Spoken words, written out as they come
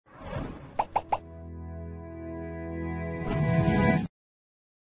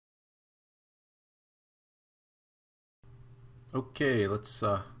Okay, let's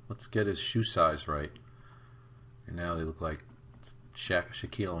get his shoe size right. And now they look like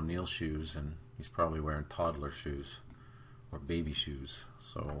Shaquille O'Neal shoes, and he's probably wearing toddler shoes or baby shoes.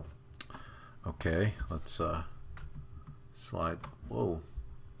 So, okay, let's slide. Whoa,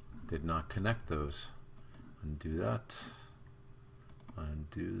 did not connect those. Undo that.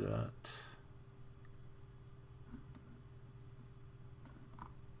 Undo that.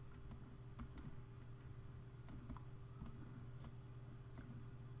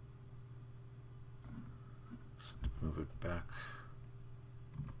 Move it back.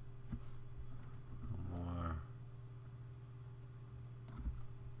 More.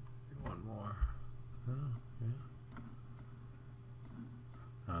 One more. Oh, yeah.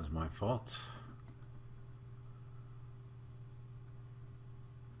 That was my fault.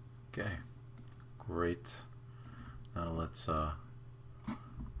 Okay, great. Now let's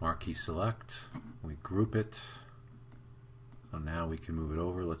marquee select. We group it. So now we can move it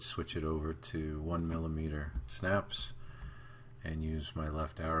over. Let's switch it over to 1mm snaps and use my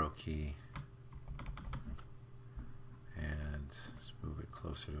left arrow key and let's move it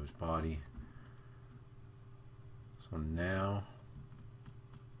closer to his body. So now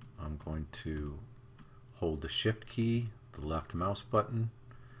I'm going to hold the shift key, the left mouse button,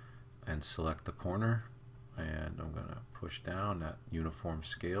 and select the corner, and I'm going to push down at uniform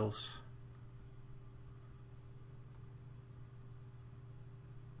scales.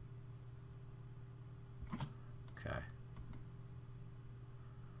 Okay.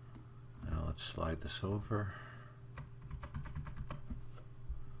 Now let's slide this over.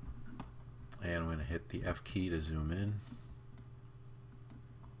 And I'm going to hit the F key to zoom in.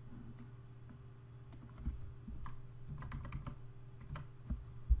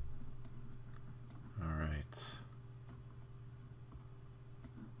 All right.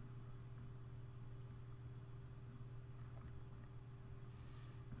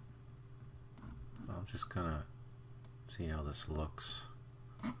 I'm just going to see how this looks.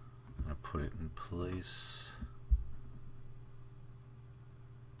 I'm going to put it in place.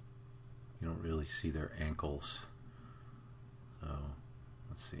 You don't really see their ankles. So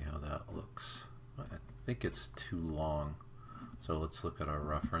let's see how that looks. I think it's too long. So let's look at our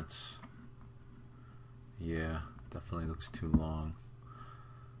reference. Yeah, definitely looks too long.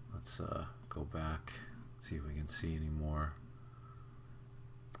 Let's go back, see if we can see any more.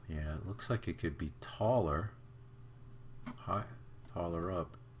 Yeah, it looks like it could be taller, taller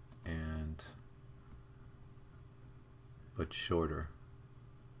up, but shorter.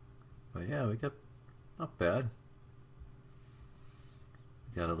 But yeah, we got not bad.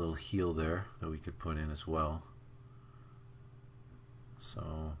 We got a little heel there that we could put in as well.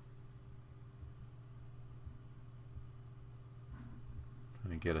 So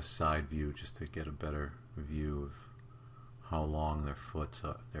trying to get a side view just to get a better view of how long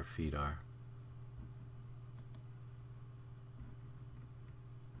their feet are.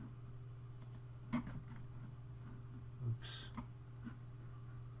 Oops.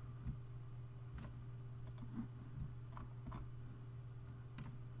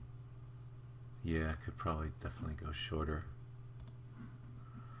 Yeah, I could probably definitely go shorter.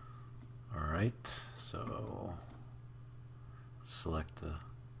 Alright, so select the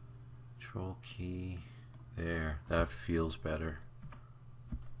control key. There, that feels better.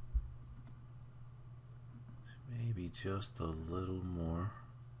 Maybe just a little more.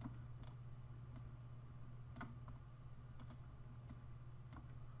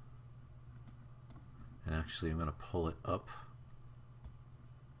 And actually I'm going to pull it up.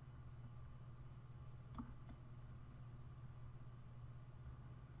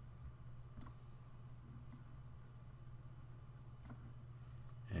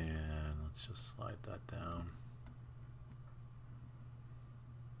 And let's just slide that down.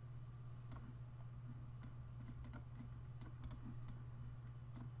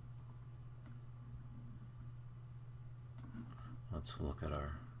 Let's look at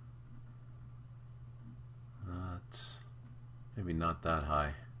our, that's maybe not that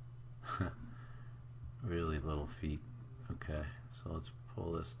high. Really little feet. Okay, so let's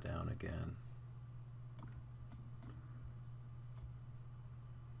pull this down again.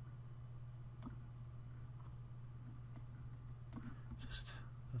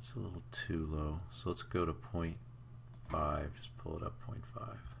 That's a little too low. So let's go to 0.5. Just pull it up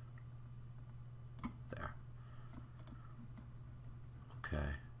 0.5. There. Okay.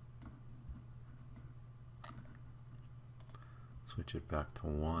 Switch it back to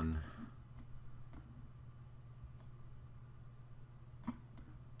 1.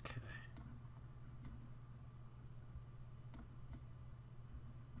 Okay.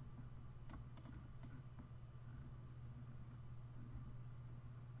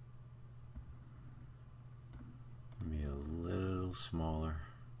 smaller.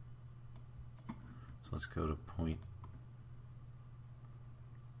 So let's go to 0.25.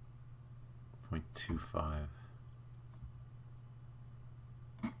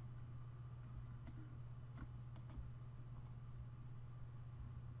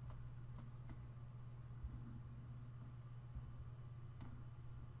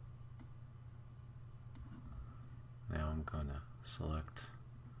 Now I'm going to select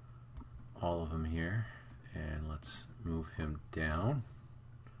all of them here, and let's move him down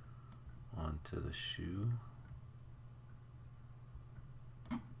onto the shoe.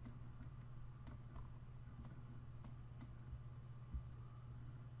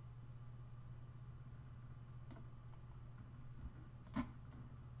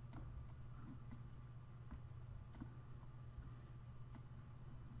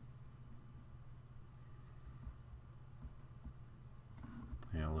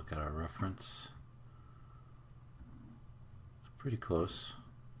 Now look at our reference. It's pretty close.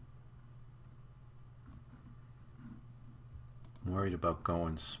 I'm worried about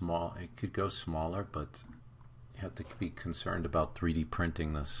going small. It could go smaller, but you have to be concerned about 3D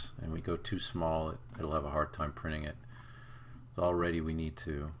printing this. And we go too small, it'll have a hard time printing it. So already we need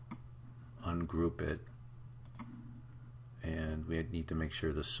to ungroup it, and we need to make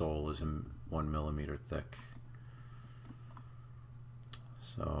sure the sole is 1 millimeter thick.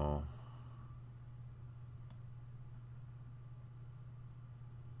 So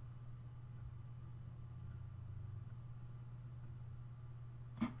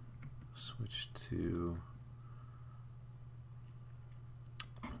switch to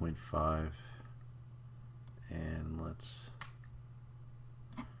 0.5, and let's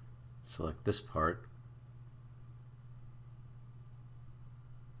select this part.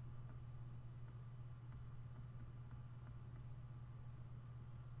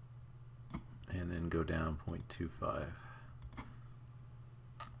 And then go down 0.25.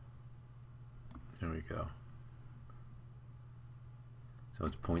 There we go. So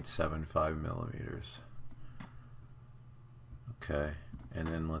it's 0.75 millimeters. Okay, and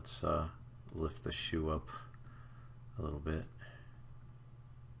then let's lift the shoe up a little bit.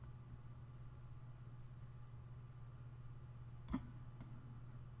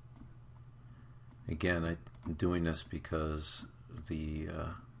 Again, I'm doing this because the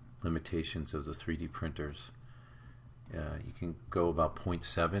limitations of the 3D printers. You can go about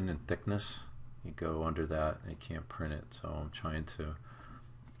 0.7 in thickness. You go under that and you can't print it. So I'm trying to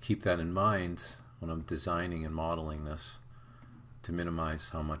keep that in mind when I'm designing and modeling this, to minimize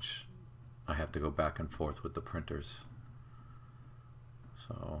how much I have to go back and forth with the printers.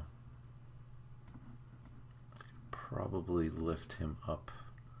 So probably lift him up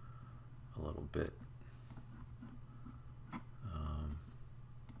a little bit.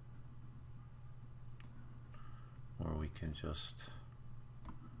 Or we can just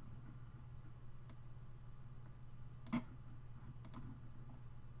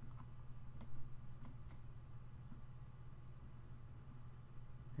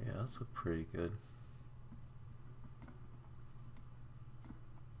those look pretty good.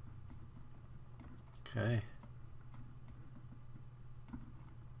 Okay.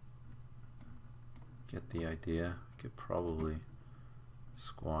 Get the idea. I could probably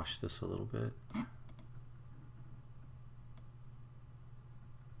squash this a little bit.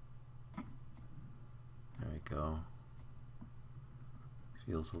 There we go.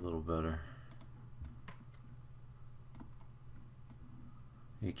 Feels a little better.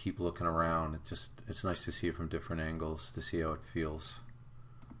 You keep looking around. It's nice to see it from different angles to see how it feels.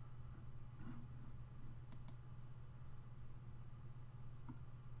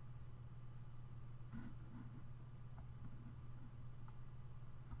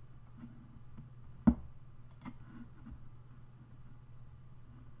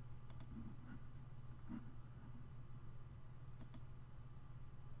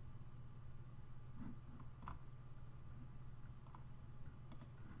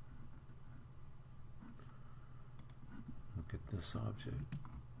 Look at this object.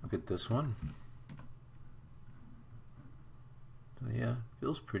 Look at this one. So yeah,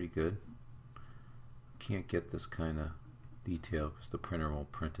 feels pretty good. Can't get this kind of detail because the printer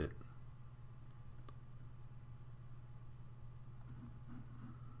won't print it.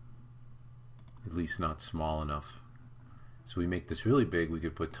 At least not small enough. So we make this really big, we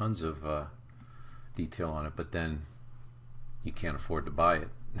could put tons of detail on it, but then you can't afford to buy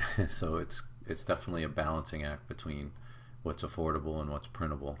it. So it's definitely a balancing act between what's affordable and what's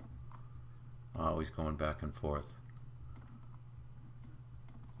printable. Always going back and forth.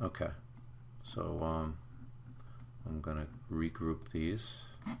 Okay, so I'm gonna regroup these.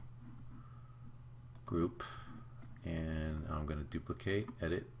 Group, and I'm going to duplicate,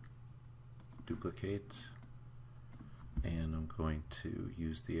 edit, duplicate, and I'm going to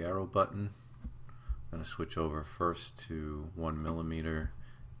use the arrow button. I'm going to switch over first to 1 millimeter,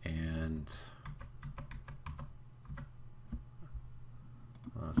 and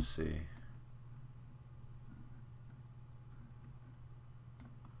let's see,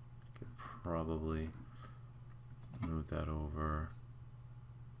 could probably move that over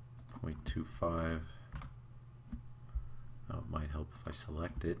 0.25. Oh, it might help if I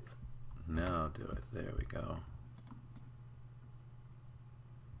select it. Now I'll do it. There we go.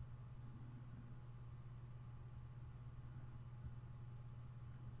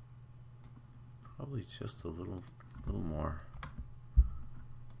 Probably just a little more.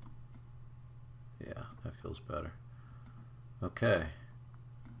 Yeah, that feels better. Okay.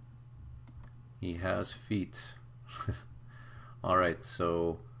 He has feet. Alright,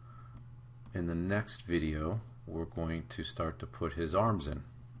 so in the next video we're going to start to put his arms in.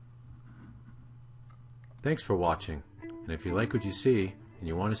 Thanks for watching, and if you like what you see and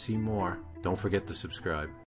you want to see more, don't forget to subscribe.